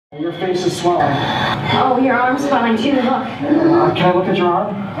Your face is swelling. Oh, your arm's swelling too, look. Can I look at your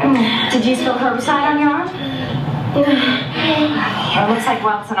arm? Did you spill herbicide on your arm? It looks like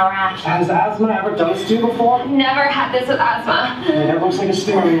welts and a rash. Has asthma ever done this to you before? Never had this with asthma. Yeah, that looks like a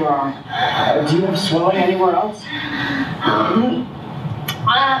stinger in your arm. Do you have swelling anywhere else?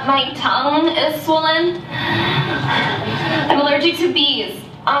 My tongue is swollen. I'm allergic to bees.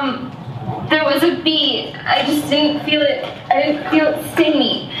 There was a bee. I just didn't feel it. I didn't feel it sting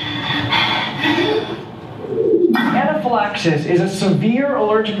me. Anaphylaxis is a severe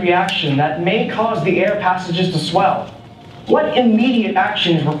allergic reaction that may cause the air passages to swell. What immediate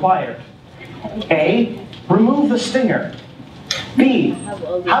action is required? A. Remove the stinger. B. Have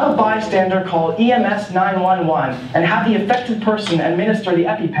a bystander call EMS 911 and have the affected person administer the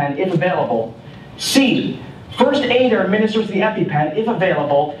EpiPen if available. C. First aider administers the EpiPen if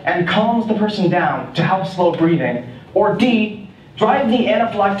available and calms the person down to help slow breathing. Or D. Drive the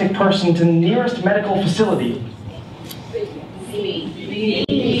anaphylactic person to the nearest medical facility. C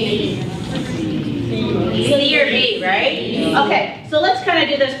or B, right? Okay, so let's kind of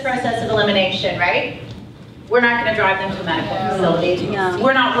do this process of elimination, right? We're not going to drive them to a medical facility. No.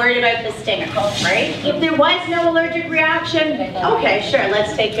 We're not worried about the stinger, right? If there was no allergic reaction, okay, sure,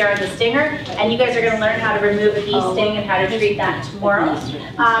 let's take care of the stinger. And you guys are going to learn how to remove a bee sting and how to treat that tomorrow.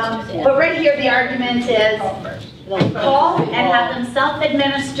 But right here, the argument is call and have them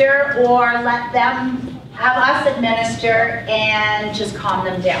self-administer or let them have us administer and just calm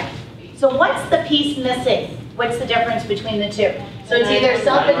them down. So what's the piece missing? What's the difference between the two? So it's either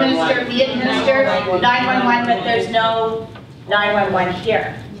self-administer, be administered, 911, but there's no 911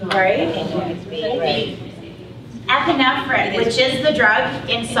 here, right? Epinephrine, which is the drug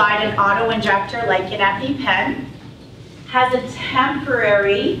inside an auto-injector like an EpiPen, has a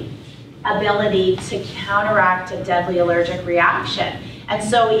temporary ability to counteract a deadly allergic reaction. And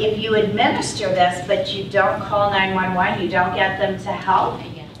so if you administer this, but you don't call 911, you don't get them to help,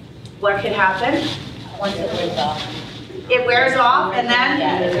 what could happen? Once it wears off. It wears off and then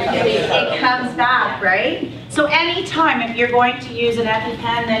it comes back, right? So anytime if you're going to use an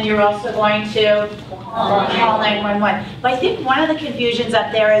EpiPen, then you're also going to call 911. But I think one of the confusions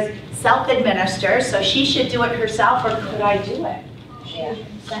up there is self-administer, so she should do it herself, or could I do it? Yeah.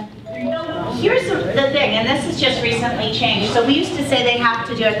 Here's the thing, and this has just recently changed. So we used to say they have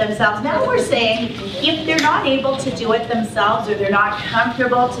to do it themselves. Now we're saying if they're not able to do it themselves or they're not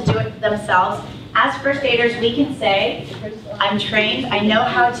comfortable to do it themselves, as first aiders, we can say, I'm trained, I know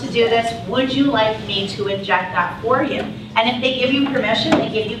how to do this, would you like me to inject that for you? And if they give you permission, they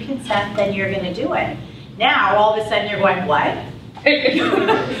give you consent, then you're going to do it. Now, all of a sudden, you're going, what?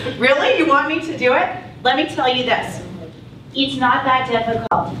 Really? You want me to do it? Let me tell you this. It's not that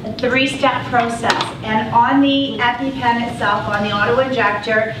difficult. A 3-step process. And on the EpiPen itself, on the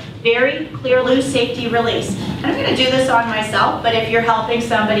auto-injector, very clear loose safety release. And I'm going to do this on myself, but if you're helping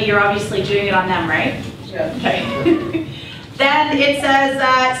somebody, you're obviously doing it on them, right? Yeah. Okay. Then it says,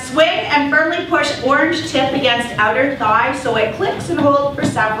 swing and firmly push orange tip against outer thigh so it clicks and holds for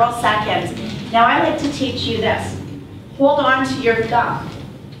several seconds. Now I like to teach you this. Hold on to your thumb,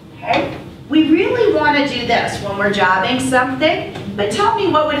 okay? We really want to do this when we're jabbing something, but tell me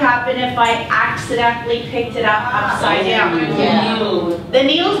what would happen if I accidentally picked it up upside down. Yeah. The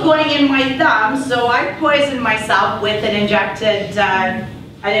needle's going in my thumb, so I poisoned myself with an injection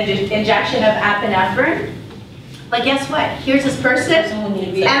of epinephrine. But guess what? Here's this person,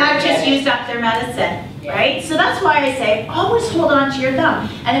 and I've just used up their medicine, right? So that's why I say, always hold on to your thumb.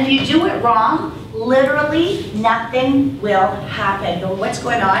 And if you do it wrong, literally nothing will happen. Go, what's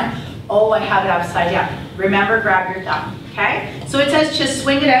going on? Oh, I have it upside down. Remember, grab your thumb, okay? So it says just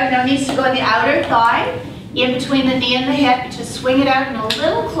swing it out. Now it needs to go in the outer thigh, in between the knee and the hip. Just swing it out in a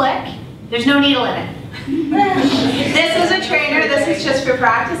little click. There's no needle in it. This is a trainer. This is just for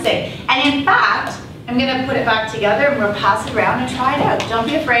practicing. And in fact, I'm going to put it back together and we'll pass it around and try it out. Don't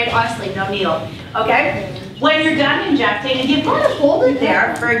be afraid. Honestly, no needle, okay? When you're done injecting, and you've got to hold it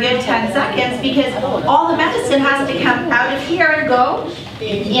there for a good 10 seconds because all the medicine has to come out of here and go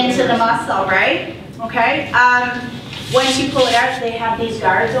into the muscle, right? Okay? Once you pull it out, they have these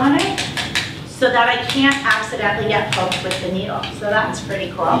guards on it so that I can't accidentally get poked with the needle. So that's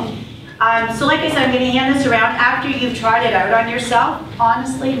pretty cool. So like I said, I'm going to hand this around after you've tried it out on yourself.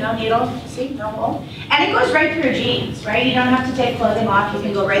 Honestly, no needle, see, no hole. And it goes right through jeans, right? You don't have to take clothing off, you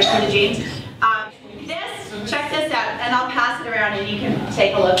can go right through the jeans. Check this out, and I'll pass it around and you can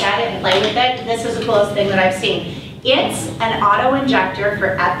take a look at it and play with it. This is the coolest thing that I've seen. It's an auto-injector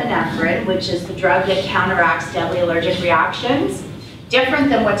for epinephrine, which is the drug that counteracts deadly allergic reactions. Different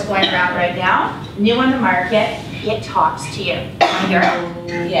than what's going around right now, new on the market. it talks to you. Want to hear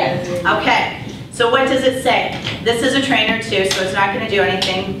it? Yes. Okay. So what does it say? This is a trainer too, so it's not going to do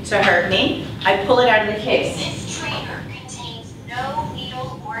anything to hurt me. I pull it out of the case. This trainer contains no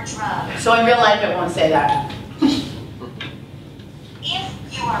needle or drug. So in real life, it won't say that.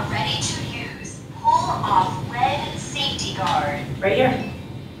 If you are ready to use, pull off red safety guard. Right here.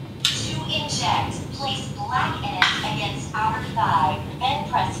 To inject, place black end against outer thigh, then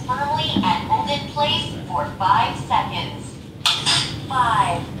press firmly and hold in place for 5 seconds.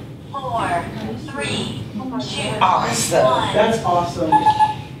 5, 4, 3, 2, Awesome. 1. That's awesome.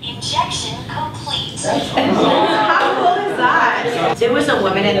 Injection complete. That's awesome. How cool is that? There was a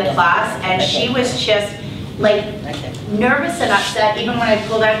woman in the class, and she was just like nervous and upset. Even when I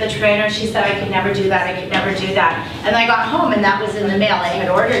pulled out the trainer, she said, I could never do that, I could never do that. And I got home and that was in the mail. I had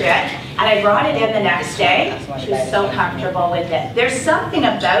ordered it and I brought it in the next day. She was so comfortable with it. There's something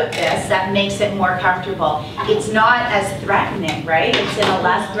about this that makes it more comfortable. It's not as threatening, right? It's in a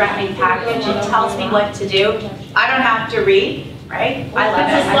less threatening package. It tells me what to do. I don't have to read, right? I love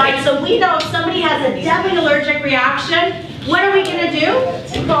this slide. So we know if somebody has a deadly allergic reaction, what are we going to do?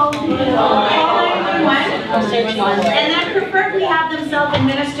 Call 911. And then preferably have them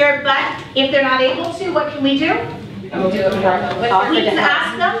self-administer, but if they're not able to, what can we do? We can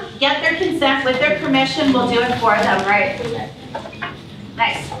ask them, get their consent, with their permission, we'll do it for them, right?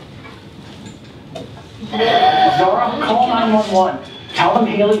 Nice. Zara, call 911. Tell them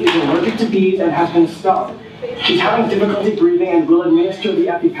Haley is allergic to bees and has been stung. She's having difficulty breathing and will administer the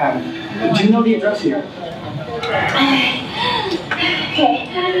EpiPen. Do you know the address here? Okay.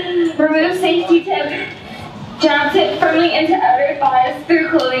 Remove safety tip. Jab tip firmly into outer thighs through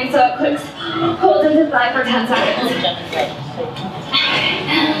clothing so it clicks. Hold into thigh for 10 seconds.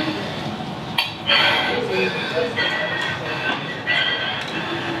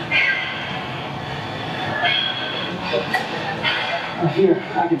 Here,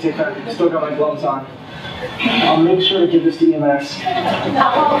 I can take that. Still got my gloves on. I'll make sure to give this to EMS.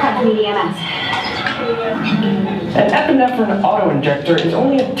 I'll have the EMS. An epinephrine auto-injector is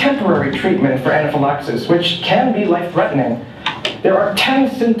only a temporary treatment for anaphylaxis, which can be life-threatening. There are 10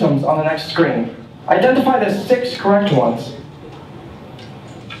 symptoms on the next screen. Identify the 6 correct ones.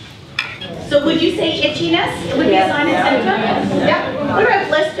 So would you say itchiness would be a sign and symptom? Yeah. What about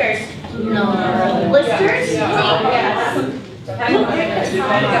blisters? No. Blisters? Yes. No.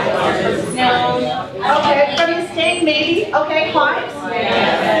 Okay, from the sting, maybe. Okay, hives?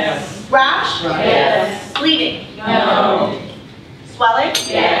 Yes. Rash? Yes. Bleeding? No. Swelling?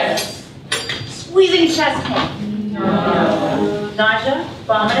 Yes. Squeezing chest pain? No. Nausea?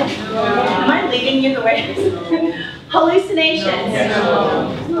 Vomiting? Am I leading you the way? Hallucinations?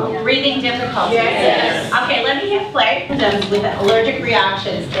 No. Breathing difficulties? Yes. Okay, let me hit play. Symptoms with allergic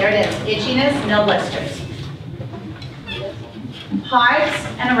reactions. There it is. Itchiness, no blisters. Hives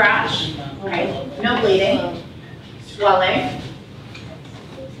and a rash, right? No bleeding, swelling,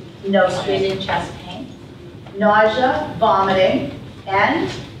 no squeezing chest pain, nausea, vomiting, and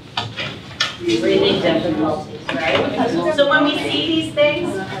breathing difficulties, right? So when we see these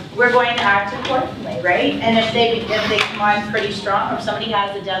things, we're going to act accordingly, right? And if they come on pretty strong, or if somebody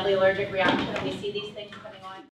has a deadly allergic reaction and we see these